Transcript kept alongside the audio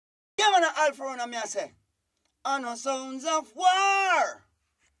Yeah, man, Alpha Rowen, me I say. And no sounds of war.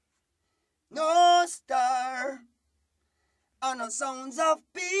 No star. And no sounds of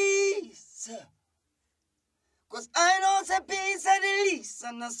peace. Cause I know say peace are the least.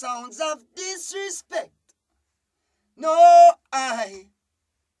 And the sounds of disrespect. No, I.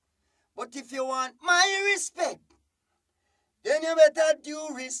 But if you want my respect, then you better due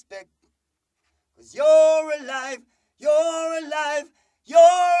respect. Cause you're alive, you're alive, you're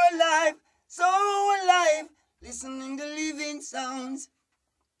alive, so alive. Listening to living sounds,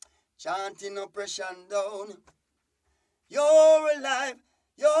 chanting oppression down. You're alive,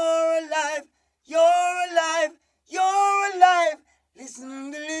 you're alive, you're alive, you're alive.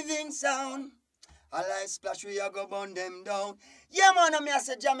 Listening to living sound. I like Splash-A-Fiyah go burn them down. Yeah, man, I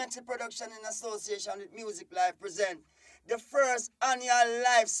say JAHMEXI production in association with Music Live present the first annual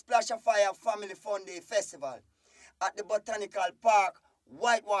live Splash-A-Fiyah Family Fun Day Festival at the Botanical Park,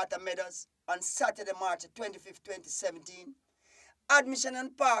 Whitewater Meadows on Saturday, March 25th, 2017. Admission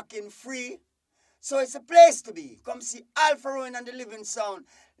and parking free, so it's a place to be. Come see Alpha Rowen and the Living Sound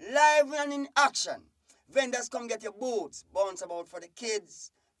live and in action. Vendors come get your booths, bounce about for the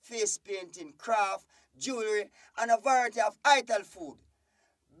kids, face painting, craft, jewelry, and a variety of ital food.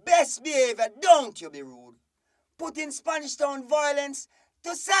 Best behavior, don't you be rude. Put in Spanish Town violence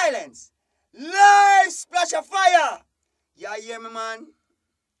to silence. Live Splash-A-Fiyah. You hear me, man?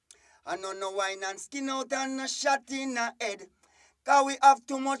 I know no wine and skin out and no shot in the head. Cause we have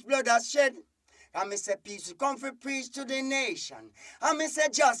too much blood that's shed. And me say peace will come for preach to the nation. And me say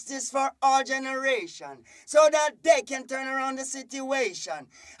justice for all generation. So that they can turn around the situation.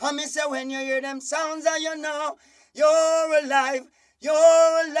 And me say when you hear them sounds and you know you're alive, you're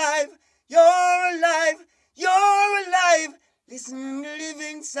alive, you're alive, you're alive. Listen to the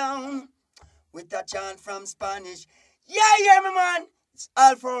living sound with a chant from Spanish. Yeah, me man. It's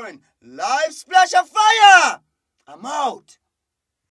Alpha Rowen. Live Splash-A-Fiyah. I'm out.